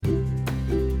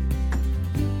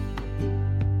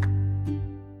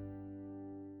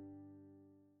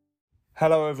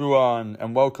Hello everyone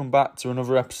and welcome back to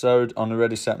another episode on the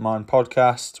Ready Set Mind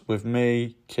podcast with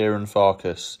me, Kieran.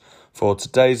 For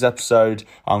today's episode,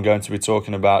 I'm going to be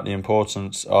talking about the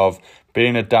importance of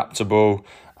being adaptable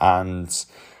and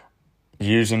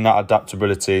using that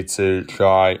adaptability to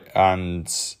try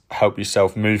and help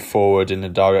yourself move forward in the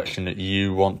direction that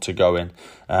you want to go in.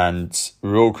 And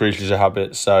we're all creatures of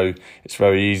habit, so it's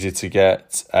very easy to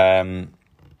get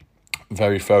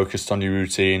very focused on your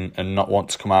routine and not want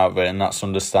to come out of it, and that's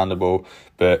understandable.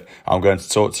 But I'm going to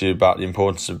talk to you about the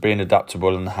importance of being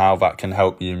adaptable and how that can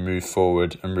help you move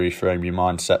forward and reframe your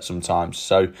mindset sometimes.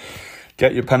 So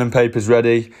get your pen and papers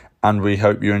ready, and we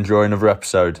hope you enjoy another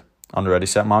episode on the Ready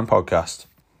Set Mind podcast.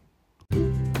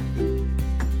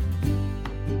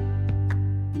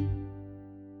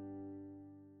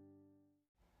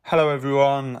 Hello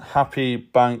everyone, happy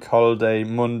bank holiday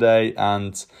Monday,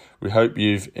 and we hope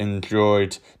you've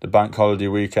enjoyed the bank holiday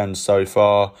weekend so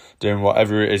far, doing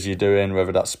whatever it is you're doing,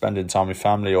 whether that's spending time with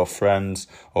family or friends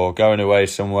or going away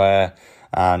somewhere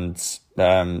and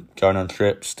going on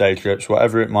trips, day trips,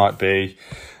 whatever it might be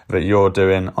that you're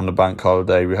doing on the bank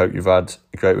holiday. We hope you've had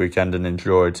a great weekend and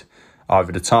enjoyed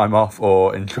either the time off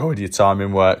or enjoyed your time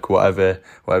in work, whatever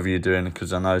you're doing,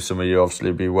 because I know some of you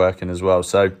obviously be working as well.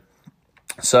 So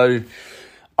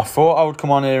I thought I would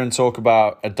come on here and talk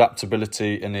about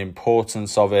adaptability and the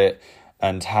importance of it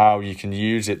and how you can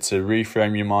use it to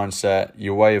reframe your mindset,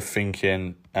 your way of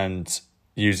thinking, and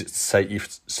use it to take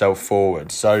yourself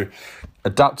forward. So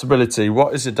adaptability,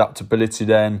 what is adaptability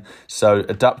then? So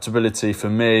adaptability for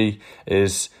me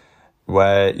is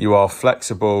where you are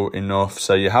flexible enough.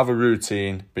 So you have a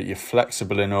routine, but you're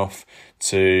flexible enough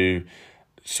to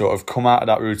sort of come out of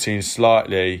that routine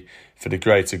slightly for the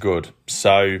greater good.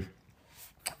 So,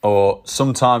 or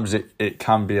sometimes it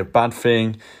can be a bad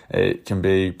thing. It can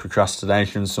be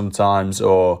procrastination sometimes,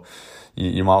 or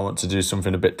you might want to do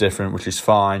something a bit different, which is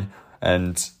fine.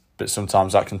 But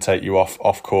sometimes that can take you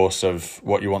off course of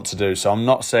what you want to do. So I'm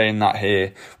not saying that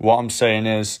here. What I'm saying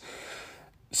is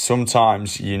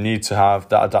sometimes you need to have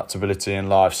that adaptability in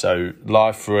life. So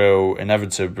life will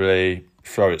inevitably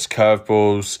throw its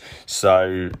curveballs.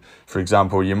 So for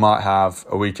example, you might have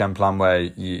a weekend plan where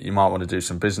you might want to do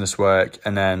some business work,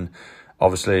 and then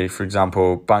obviously, for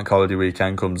example, bank holiday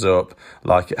weekend comes up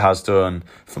like it has done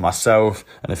for myself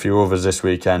and a few others this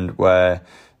weekend, where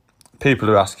people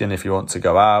are asking if you want to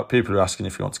go out, people are asking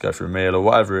if you want to go for a meal or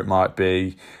whatever it might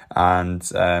be, and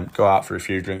go out for a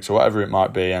few drinks or whatever it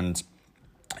might be, and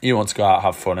you want to go out,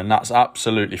 have fun, and that's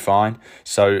absolutely fine.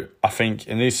 So I think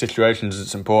in these situations,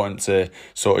 it's important to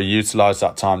sort of utilise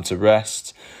that time to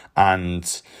rest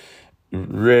and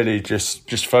really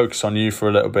just focus on you for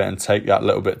a little bit and take that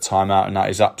little bit of time out, and that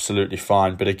is absolutely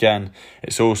fine. But again,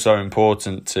 it's also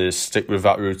important to stick with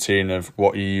that routine of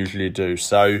what you usually do.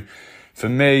 So for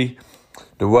me,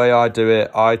 the way I do it,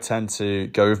 I tend to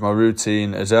go with my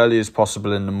routine as early as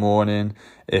possible in the morning.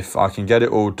 If I can get it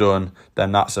all done,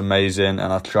 then that's amazing.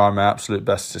 And I try my absolute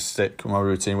best to stick with my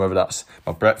routine, whether that's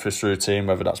my breakfast routine,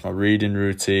 whether that's my reading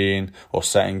routine or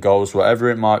setting goals, whatever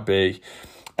it might be.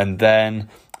 And then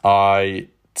I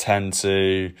tend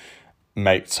to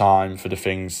make time for the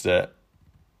things that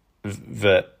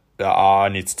I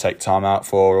need to take time out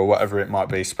for, or whatever it might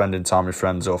be, spending time with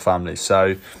friends or family.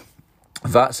 So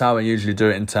that's how I usually do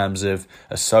it in terms of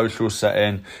a social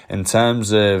setting. In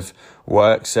terms of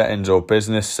work settings or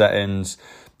business settings,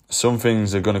 some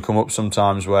things are going to come up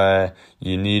sometimes where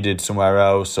you needed somewhere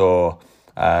else, or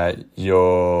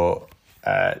your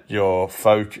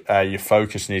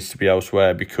focus needs to be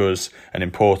elsewhere because an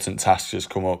important task has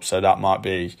come up. So that might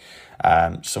be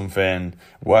something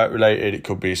work related, it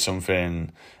could be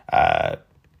something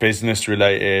business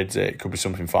related, it could be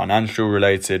something financial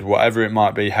related, whatever it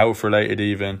might be, health related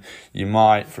even. You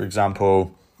might, for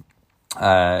example,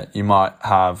 you might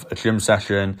have a gym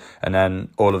session, and then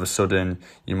all of a sudden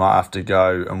you might have to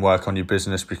go and work on your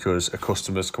business because a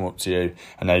customer's come up to you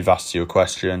and they've asked you a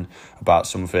question about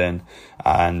something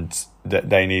and that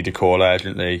they need a call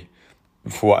urgently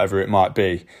for whatever it might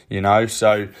be,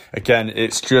 So again,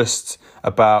 it's just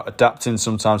about adapting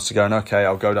sometimes to going, okay,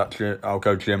 I'll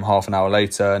go gym half an hour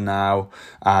later now,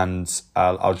 and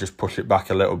I'll just push it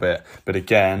back a little bit. But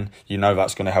again,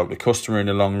 that's going to help the customer in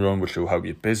the long run, which will help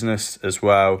your business as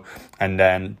well, and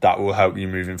then that will help you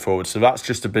moving forward. So that's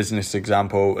just a business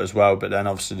example as well, but then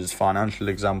obviously there's financial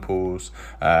examples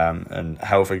and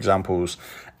health examples,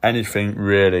 anything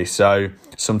really. So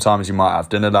sometimes you might have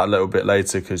dinner that little bit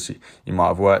later because you might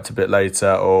have worked a bit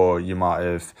later, or you might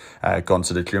have gone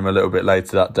to the gym a little bit later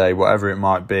that day, whatever it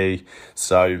might be.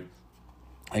 So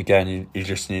again, you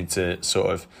just need to sort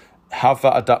of have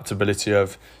that adaptability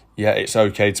of, yeah, it's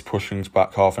okay to push things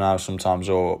back half an hour sometimes,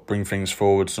 or bring things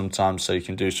forward sometimes so you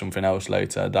can do something else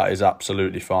later. That is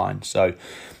absolutely fine. So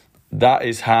that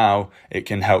is how it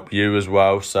can help you as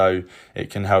well. So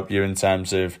it can help you in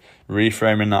terms of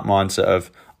reframing that mindset of,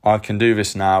 I can do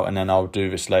this now and then I'll do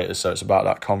this later. So it's about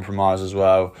that compromise as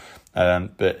well.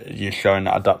 But you're showing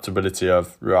that adaptability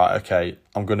of, right, okay,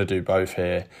 I'm going to do both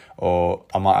here, or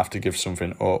I might have to give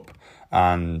something up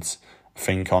and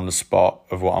think on the spot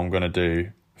of what I'm going to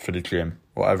do for the gym,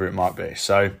 whatever it might be.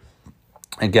 So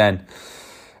again,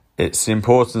 it's the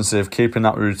importance of keeping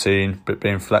that routine, but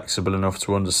being flexible enough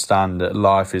to understand that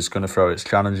life is going to throw its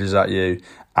challenges at you,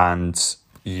 and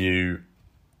you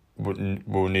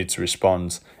will need to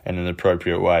respond in an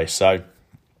appropriate way. So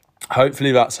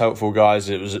hopefully that's helpful, guys.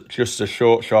 It was just a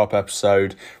short, sharp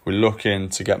episode. We're looking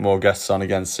to get more guests on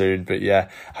again soon. But yeah,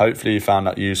 hopefully you found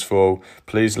that useful.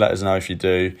 Please let us know if you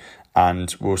do.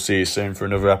 And we'll see you soon for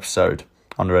another episode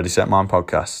on the Ready, Set, Mind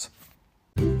podcast.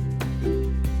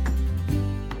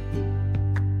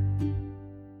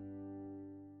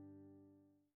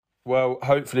 Well,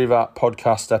 hopefully that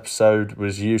podcast episode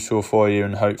was useful for you,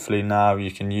 and hopefully now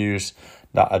you can use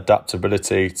that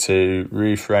adaptability to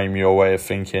reframe your way of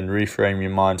thinking, reframe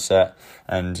your mindset,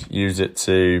 and use it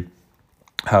to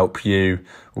help you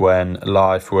when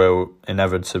life will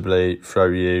inevitably throw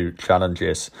you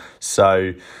challenges.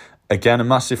 So again, a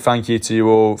massive thank you to you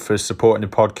all for supporting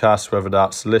the podcast, whether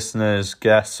that's listeners,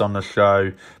 guests on the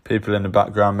show, people in the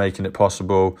background making it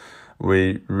possible.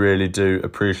 We really do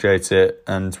appreciate it.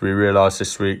 And we realised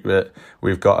this week that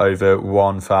we've got over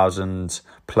 1,000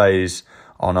 plays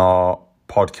on our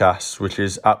podcast, which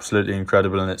is absolutely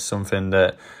incredible. And it's something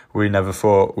that we never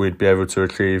thought we'd be able to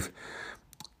achieve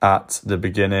at the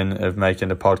beginning of making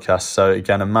the podcast. So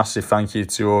again, a massive thank you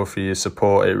to you all for your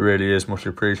support. It really is much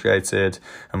appreciated.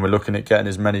 And we're looking at getting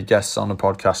as many guests on the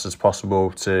podcast as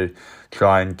possible to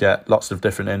try and get lots of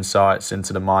different insights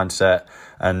into the mindset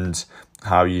and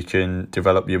how you can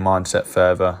develop your mindset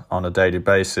further on a daily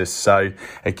basis. So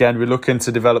again, we're looking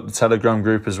to develop the Telegram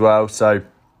group as well. So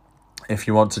if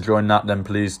you want to join that, then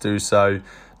please do so.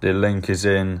 The link is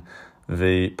in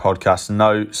the podcast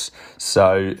notes.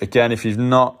 So again, if you've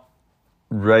not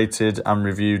rated and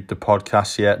reviewed the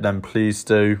podcast yet, then please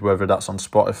do, whether that's on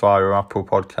Spotify or Apple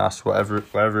Podcasts,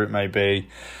 wherever it may be.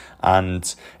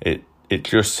 And it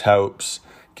just helps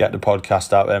get the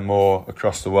podcast out there more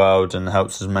across the world and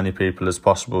helps as many people as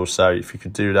possible. So if you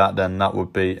could do that, then that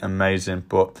would be amazing.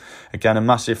 But again, a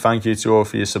massive thank you to all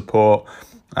for your support.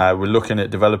 We're looking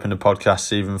at developing the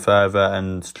podcast even further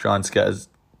and trying to get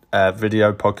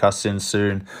video podcasts in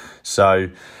soon. So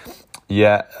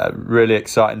yeah, really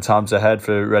exciting times ahead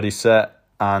for Ready Set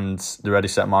and the Ready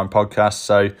Set Mind podcast.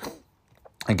 So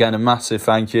again, a massive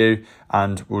thank you,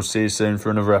 and we'll see you soon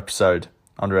for another episode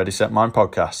on the Ready Set Mind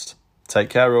podcast. Take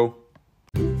care all.